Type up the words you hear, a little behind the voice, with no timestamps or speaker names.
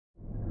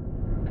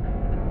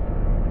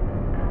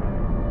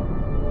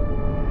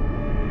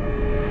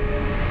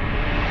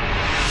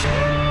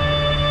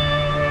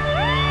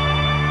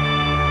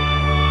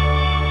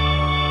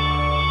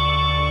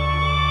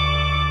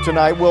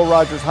Tonight, Will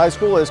Rogers High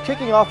School is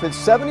kicking off its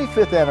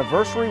 75th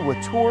anniversary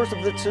with tours of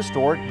its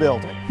historic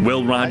building.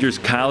 Will Rogers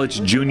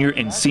College Junior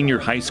and Senior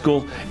High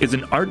School is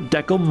an Art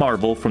Deco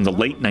marvel from the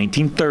late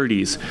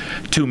 1930s.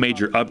 Two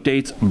major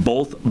updates,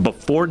 both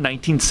before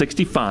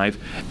 1965,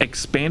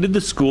 expanded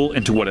the school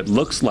into what it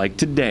looks like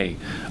today.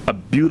 A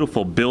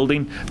beautiful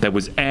building that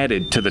was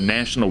added to the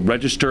National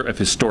Register of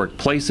Historic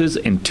Places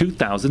in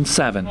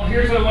 2007. Well,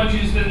 here's what I want you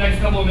to spend the next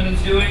couple of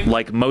minutes doing.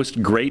 Like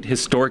most great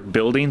historic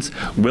buildings,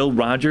 Will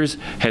Rogers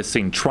has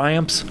seen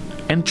triumphs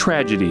and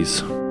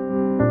tragedies. In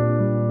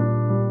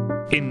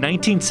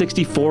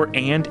 1964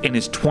 and in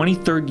his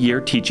 23rd year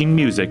teaching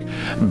music,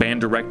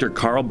 band director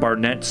Carl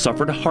Barnett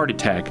suffered a heart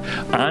attack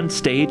on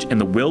stage in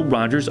the Will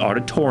Rogers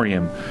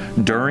Auditorium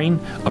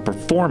during a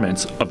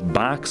performance of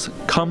Bach's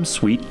Come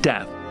Sweet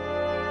Death.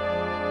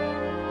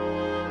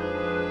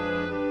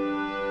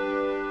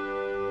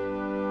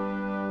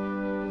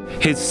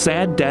 His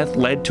sad death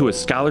led to a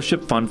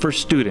scholarship fund for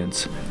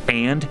students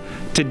and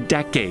to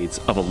decades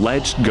of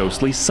alleged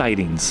ghostly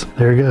sightings.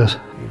 There he goes.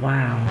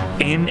 Wow.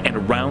 In and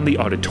around the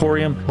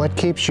auditorium. What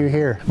keeps you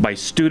here? By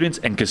students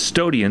and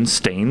custodians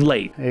staying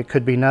late. It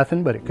could be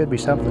nothing, but it could be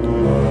something.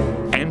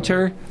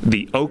 Enter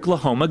the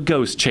Oklahoma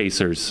Ghost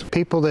Chasers.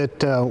 People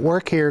that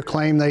work here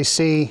claim they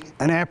see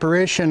an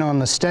apparition on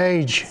the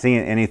stage.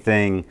 Seeing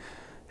anything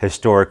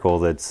historical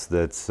that's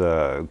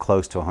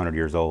close to 100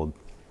 years old,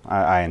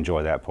 I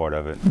enjoy that part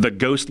of it. The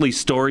ghostly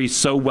story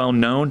so well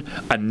known,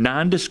 a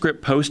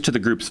nondescript post to the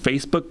group's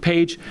Facebook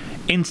page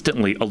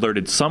instantly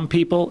alerted some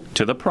people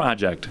to the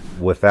project.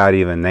 Without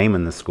even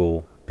naming the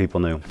school, people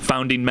knew.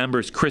 Founding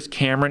members Chris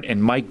Cameron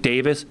and Mike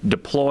Davis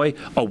deploy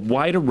a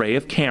wide array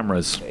of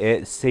cameras.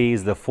 It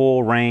sees the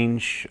full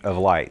range of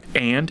light.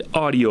 And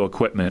audio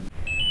equipment.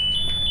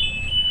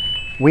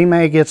 We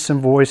may get some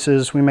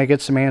voices, we may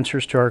get some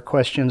answers to our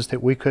questions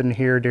that we couldn't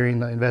hear during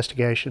the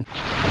investigation.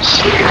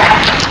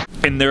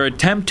 In their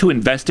attempt to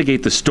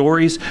investigate the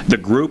stories, the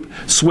group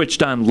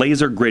switched on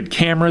laser grid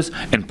cameras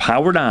and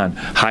powered on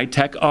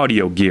high-tech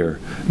audio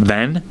gear.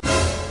 Then,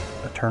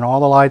 turn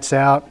all the lights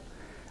out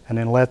and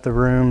then let the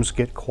rooms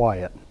get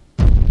quiet.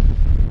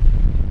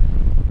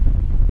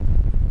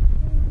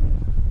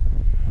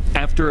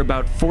 After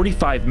about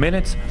 45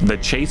 minutes, the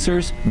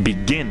chasers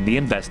begin the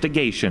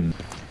investigation.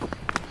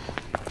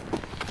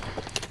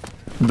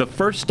 The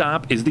first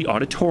stop is the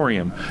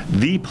auditorium,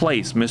 the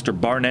place Mr.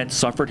 Barnett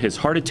suffered his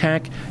heart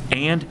attack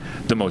and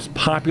the most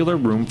popular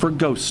room for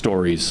ghost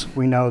stories.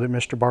 We know that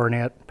Mr.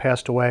 Barnett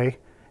passed away,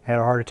 had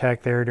a heart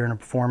attack there during a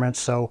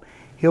performance, so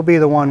he'll be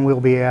the one we'll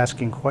be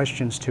asking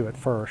questions to at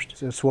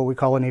first. It's what we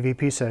call an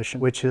EVP session,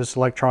 which is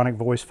electronic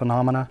voice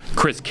phenomena.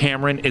 Chris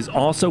Cameron is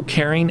also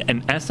carrying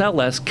an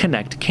SLS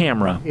Connect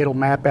camera. It'll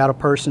map out a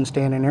person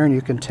standing there and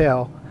you can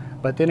tell,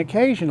 but then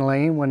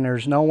occasionally when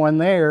there's no one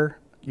there,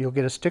 you'll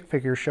get a stick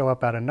figure show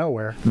up out of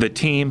nowhere. The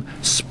team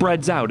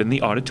spreads out in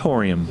the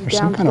auditorium. There's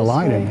some kind of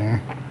light in there.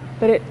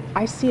 But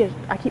I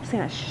keep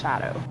seeing a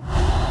shadow.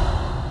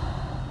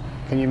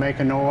 Can you make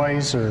a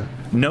noise or?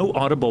 No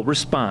audible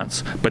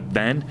response, but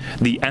then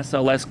the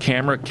SLS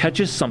camera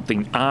catches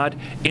something odd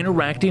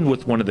interacting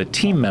with one of the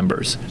team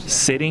members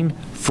sitting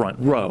front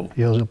row.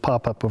 It'll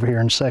pop up over here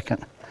in a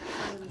second.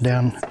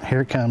 Down,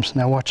 here it comes.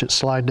 Now watch it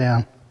slide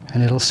down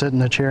and it'll sit in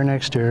the chair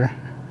next to her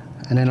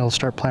and then it'll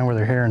start playing with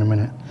her hair in a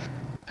minute.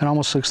 It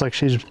almost looks like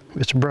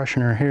it's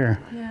brushing her hair.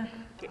 Yeah.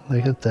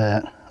 Look at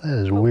that. That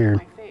is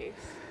weird.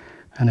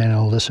 And then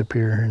it'll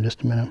disappear in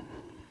just a minute.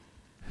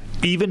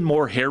 Even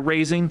more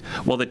hair-raising,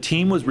 while the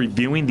team was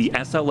reviewing the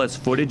SLS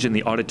footage in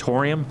the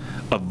auditorium,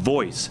 a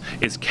voice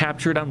is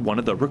captured on one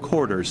of the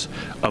recorders.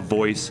 A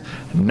voice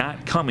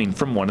not coming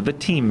from one of the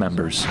team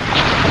members.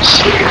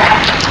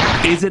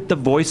 Is it the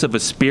voice of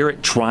a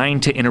spirit trying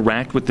to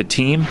interact with the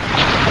team?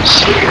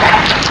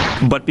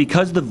 But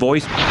because the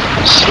voice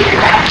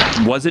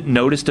wasn't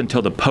noticed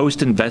until the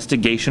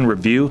post-investigation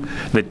review,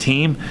 the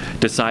team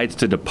decides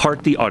to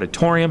depart the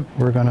auditorium.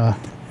 We're gonna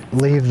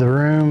leave the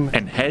room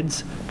and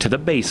heads to the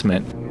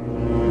basement.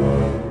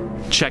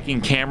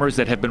 Checking cameras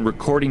that have been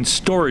recording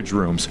storage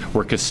rooms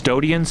where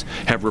custodians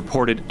have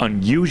reported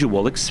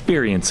unusual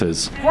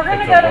experiences. We're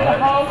gonna go to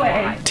the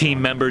hallway.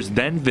 Team members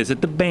then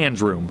visit the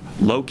band room,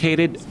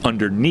 located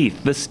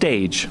underneath the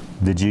stage.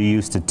 Did you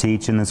used to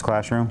teach in this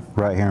classroom?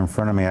 Right here in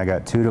front of me, I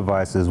got two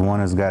devices. One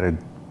has got a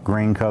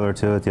green color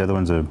to it, the other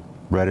one's a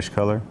reddish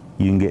color.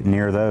 You can get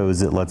near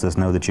those, it lets us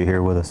know that you're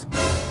here with us.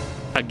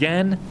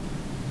 Again,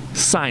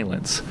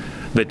 silence.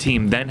 The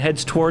team then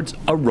heads towards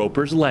a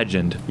Roper's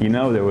Legend. You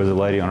know there was a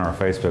lady on our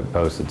Facebook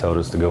post that told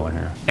us to go in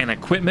here. An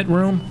equipment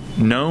room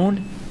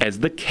known as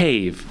the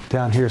Cave.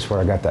 Down here's where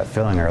I got that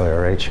feeling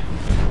earlier, H.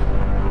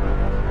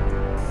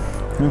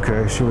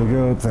 Okay, should we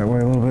go up that way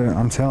a little bit?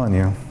 I'm telling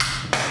you.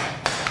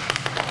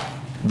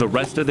 The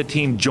rest of the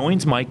team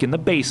joins Mike in the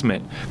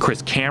basement.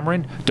 Chris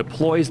Cameron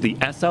deploys the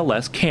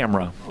SLS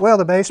camera. Well,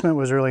 the basement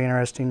was really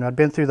interesting. I'd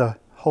been through the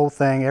whole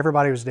thing.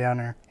 Everybody was down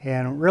there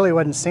and really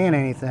wasn't seeing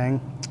anything.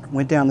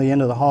 Went down the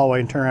end of the hallway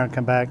and turned around and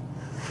come back.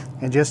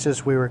 And just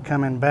as we were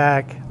coming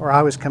back, or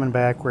I was coming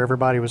back where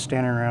everybody was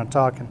standing around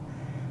talking,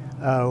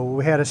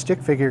 We had a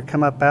stick figure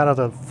come up out of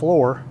the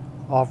floor,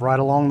 off right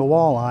along the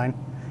wall line,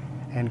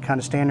 and kind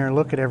of stand there and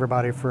look at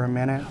everybody for a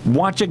minute.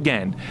 Watch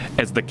again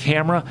as the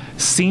camera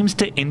seems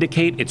to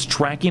indicate it's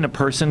tracking a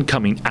person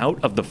coming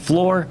out of the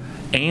floor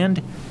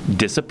and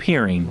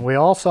disappearing. We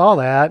all saw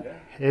that.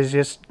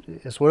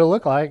 It's what it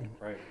looked like.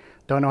 Right.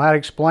 Don't know how to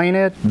explain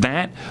it.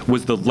 That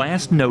was the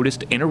last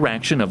noticed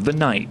interaction of the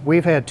night.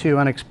 We've had 2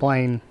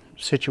 unexplained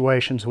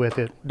situations with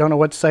it. Don't know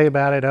what to say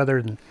about it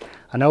other than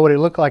I know what it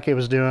looked like it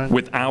was doing.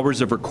 With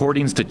hours of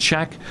recordings to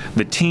check,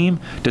 the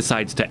team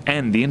decides to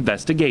end the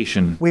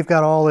investigation. We've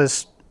got all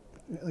this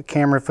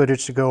camera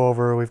footage to go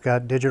over. We've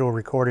got digital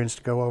recordings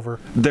to go over.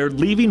 They're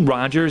leaving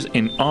Rogers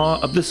in awe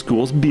of the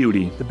school's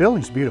beauty. The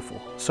building's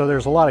beautiful, so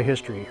there's a lot of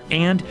history here.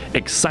 And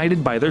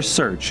excited by their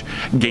search,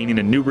 gaining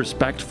a new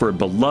respect for a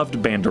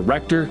beloved band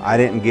director. I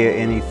didn't get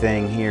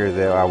anything here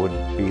that I would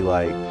be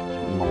like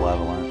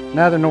malevolent.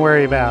 Nothing to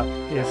worry about.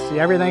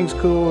 Everything's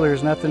cool.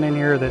 There's nothing in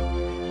here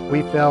that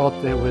we felt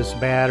that was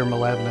bad or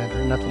malevolent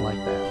or nothing like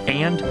that.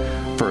 And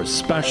for a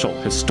special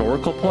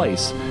historical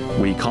place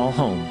we call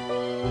home.